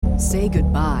Say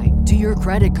goodbye to your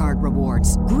credit card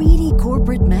rewards. Greedy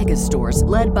corporate mega stores,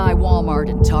 led by Walmart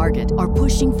and Target, are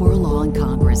pushing for a law in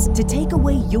Congress to take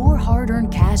away your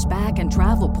hard-earned cash back and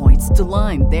travel points to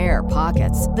line their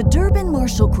pockets. The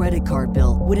Durbin-Marshall credit card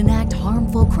bill would enact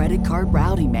harmful credit card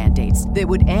routing mandates that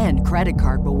would end credit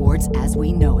card rewards as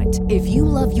we know it. If you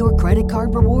love your credit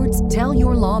card rewards, tell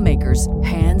your lawmakers,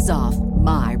 hands off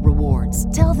my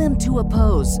rewards. Tell them to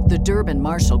oppose the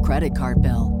Durbin-Marshall credit card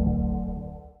bill.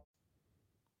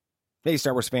 Hey,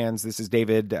 Star Wars fans, this is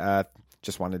David.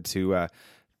 Just wanted to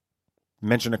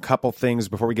mention a couple things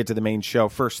before we get to the main show.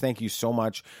 First, thank you so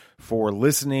much for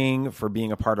listening, for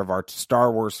being a part of our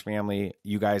Star Wars family.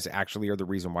 You guys actually are the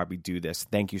reason why we do this.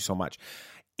 Thank you so much.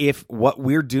 If what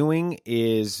we're doing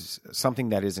is something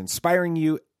that is inspiring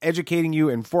you, educating you,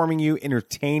 informing you,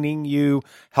 entertaining you,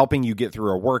 helping you get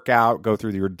through a workout, go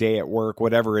through your day at work,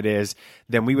 whatever it is,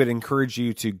 then we would encourage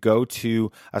you to go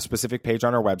to a specific page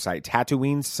on our website,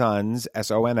 Tatooine Sons,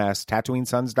 S-O-N-S,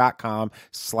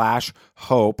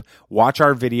 TatooineSons.com/hope. Watch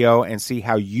our video and see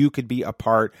how you could be a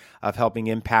part of helping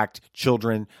impact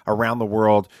children around the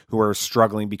world who are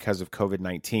struggling because of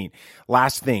COVID-19.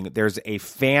 Last thing, there's a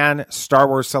fan Star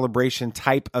Wars celebration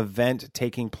type event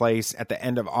taking place at the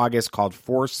end of August called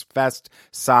Force Fest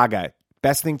Saga.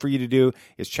 Best thing for you to do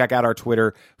is check out our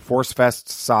Twitter, Force Fest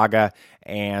Saga,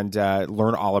 and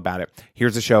learn all about it.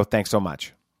 Here's the show. Thanks so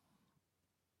much.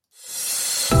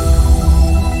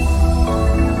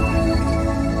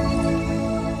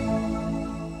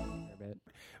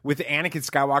 With Anakin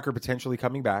Skywalker potentially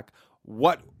coming back,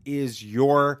 what is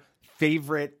your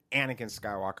favorite Anakin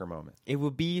Skywalker moment? It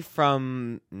would be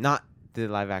from not the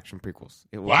live-action prequels.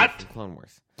 It would be from Clone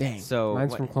Wars. Dang. So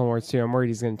mine's from Clone Wars, too. I'm worried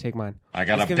he's going to take mine. I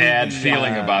got a bad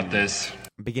feeling about this.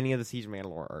 Beginning of the Siege of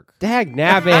Mandalore arc. Dag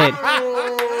nabbit.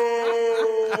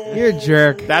 You're a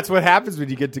jerk. That's what happens when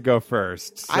you get to go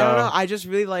first. So. I don't know. I just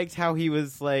really liked how he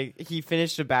was like, he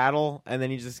finished a battle, and then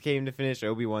he just came to finish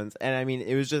Obi-Wan's. And I mean,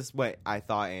 it was just what I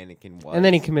thought Anakin was. And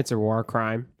then he commits a war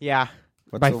crime. Yeah.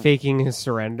 By faking his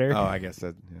surrender. Oh, I guess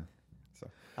that, yeah.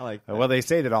 I like that. Well, they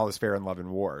say that all is fair in love and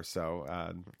war.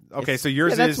 So, okay, so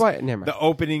yours that's is the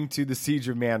opening to the Siege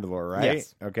of Mandalore, right?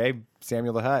 Yes. Okay,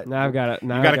 Samuel the Hutt. Now I've got to. You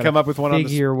got to come up with one on the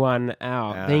figure one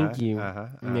out. Thank you,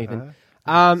 Nathan.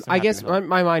 So I guess happy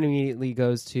my mind immediately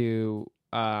goes to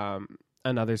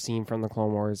another scene from the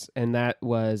Clone Wars, and that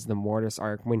was the Mortis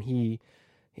arc when he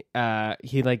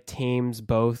like tames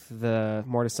both the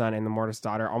Mortis son and the Mortis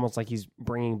daughter, almost like he's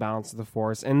bringing balance to the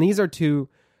Force. And these are two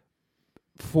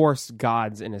Force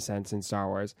gods in a sense in Star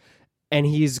Wars, and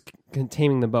he's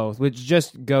taming them both, which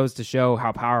just goes to show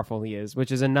how powerful he is,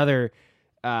 which is another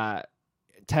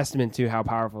testament to how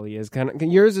powerful he is.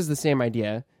 Yours is the same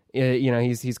idea.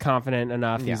 He's confident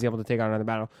enough. He's able to take on another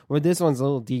battle. Where this one's a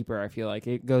little deeper. I feel like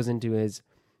it goes into his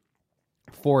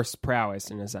Force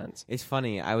prowess in a sense. It's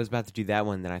funny. I was about to do that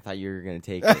one, then I thought you were going to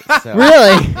take it. So,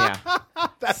 Really? Yeah.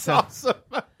 That's awesome.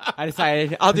 I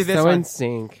decided I'll do this so one. in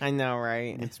sync. I know,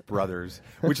 right? It's brothers,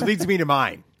 which leads me to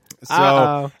mine. So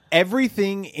Uh-oh.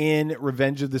 everything in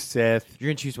Revenge of the Sith. You're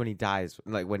going to choose when he dies,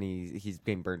 like when he's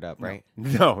being burned up, right?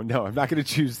 No, I'm not going to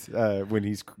choose when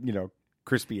he's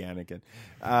crispy Anakin.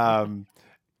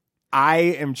 I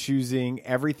am choosing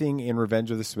everything in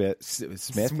Revenge of the Smith.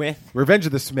 Revenge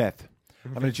of the Smith.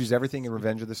 I'm going to choose everything in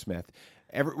Revenge of the Smith.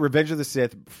 Revenge of the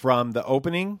Sith, from the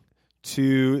opening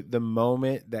to the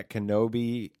moment that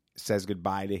Kenobi says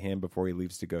goodbye to him before he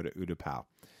leaves to go to Utapau.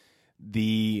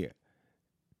 The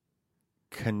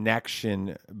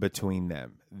connection between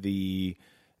them, the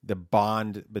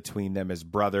bond between them as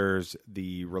brothers,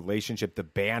 the relationship, the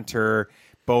banter,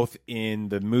 both in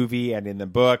the movie and in the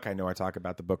book. I know I talk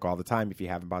about the book all the time. If you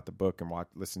haven't bought the book and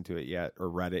listened to it yet or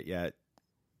read it yet,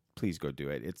 please go do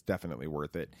it. It's definitely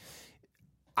worth it.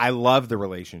 I love the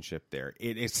relationship there.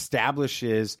 It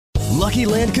establishes... Lucky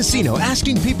Land Casino,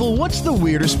 asking people, what's the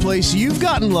weirdest place you've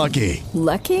gotten lucky?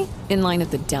 Lucky? In line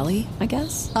at the deli, I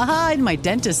guess? Aha, in my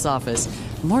dentist's office.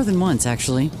 More than once,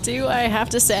 actually. Do I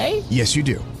have to say? Yes, you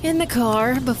do. In the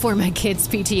car before my kids'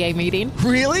 PTA meeting.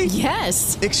 Really?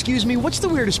 Yes. Excuse me, what's the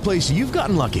weirdest place you've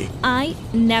gotten lucky? I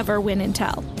never win and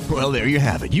tell. Well, there you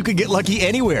have it. You can get lucky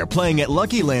anywhere, playing at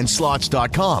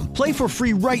LuckyLandSlots.com. Play for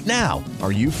free right now.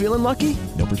 Are you feeling lucky?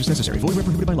 No purchase necessary. Void where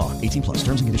prohibited by law. 18+.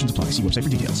 Terms and conditions apply. See website for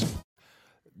details.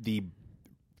 The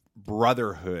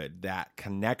brotherhood, that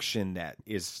connection that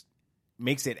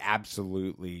makes it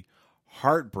absolutely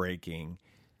heartbreaking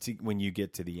when you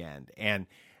get to the end. And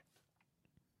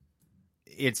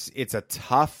it's a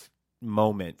tough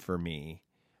moment for me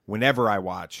whenever I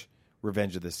watch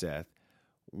Revenge of the Sith,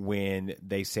 when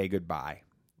they say goodbye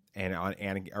and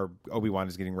Obi-Wan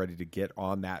is getting ready to get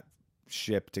on that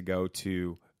ship to go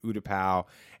to Utapau,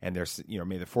 and there's,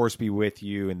 may the Force be with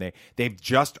you. And they've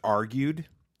just argued.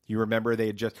 You remember they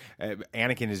had just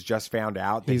Anakin has just found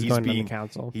out that he's going being on the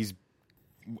council. He's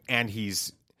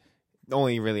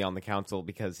only really on the council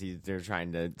because they're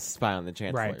trying to spy on the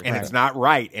Chancellor, Right. and it's not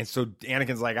right. And so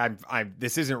Anakin's like, I'm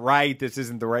this isn't right. This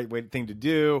isn't the right thing to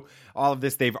do. All of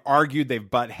this, they've argued, they've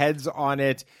butt heads on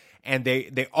it, and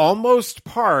they almost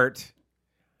part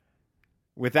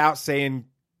without saying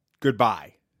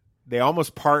goodbye. They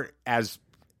almost part as,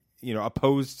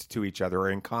 opposed to each other or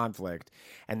in conflict,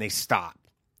 and they stop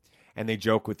and they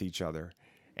joke with each other.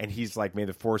 And he's like, may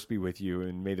the Force be with you,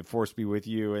 and may the Force be with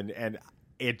you. And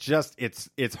it just,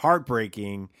 it's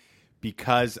heartbreaking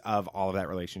because of all of that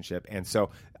relationship. And so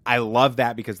I love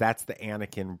that, because that's the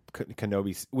Anakin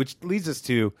Kenobi, which leads us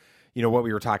to, what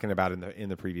we were talking about in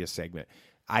the previous segment.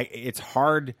 It's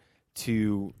hard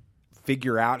to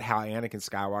figure out how Anakin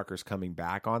Skywalker's coming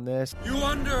back on this. You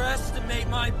underestimate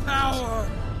my power.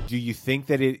 Do you think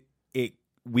that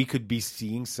we could be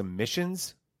seeing some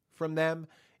missions from them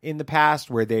in the past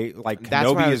where they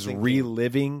Kenobi is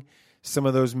reliving some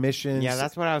of those missions? Yeah,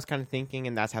 that's what I was kind of thinking,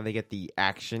 and that's how they get the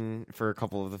action for a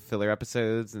couple of the filler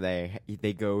episodes. They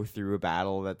go through a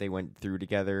battle that they went through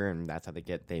together, and that's how they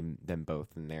get them both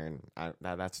in there. And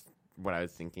that's what I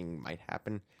was thinking might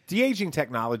happen. De-aging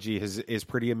technology is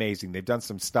pretty amazing. They've done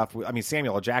some stuff.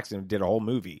 Samuel L. Jackson did a whole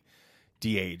movie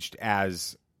de-aged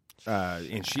as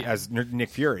Nick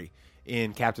Fury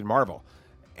in Captain Marvel,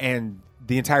 and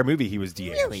the entire movie he was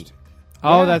de-aged. Really?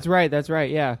 Oh, that's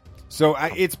right. Yeah. So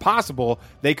it's possible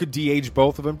they could de-age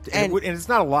both of them, and it's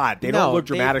not a lot. They don't look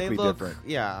dramatically different.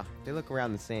 Yeah, they look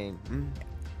around the same.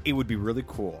 It would be really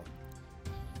cool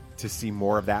to see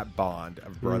more of that bond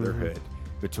of brotherhood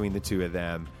between the two of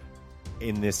them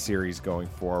in this series going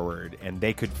forward. And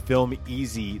they could film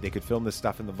easy. They could film this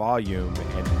stuff in the volume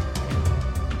and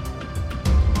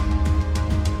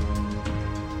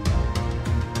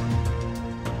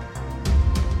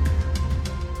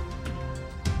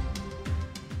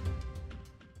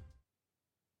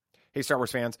Hey, Star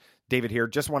Wars fans, David here.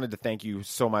 Just wanted to thank you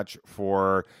so much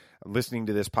for listening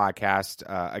to this podcast.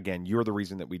 Again, you're the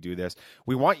reason that we do this.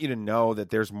 We want you to know that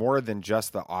there's more than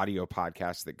just the audio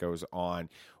podcast that goes on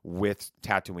with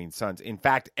Tatooine Sons. In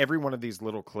fact, every one of these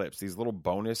little clips, these little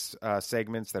bonus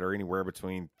segments that are anywhere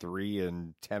between 3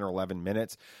 and 10 or 11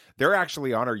 minutes, they're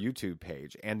actually on our YouTube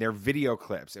page, and they're video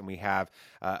clips, and we have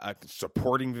a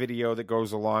supporting video that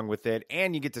goes along with it,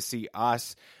 and you get to see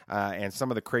us and some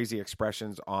of the crazy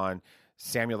expressions on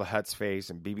Samuel the Hutt's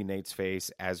face and BB Nate's face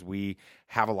as we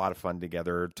have a lot of fun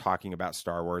together talking about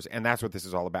Star Wars, and that's what this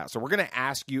is all about. So we're going to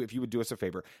ask you if you would do us a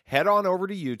favor. Head on over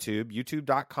to YouTube,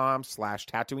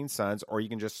 youtube.com/Tatooine Sons, or you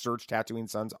can just search Tatooine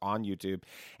Sons on YouTube,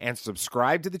 and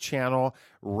subscribe to the channel,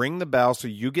 ring the bell so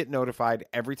you get notified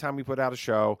every time we put out a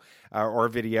show or a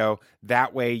video.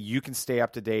 That way you can stay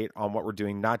up to date on what we're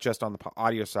doing, not just on the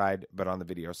audio side, but on the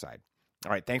video side.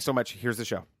 All right, thanks so much. Here's the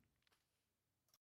show.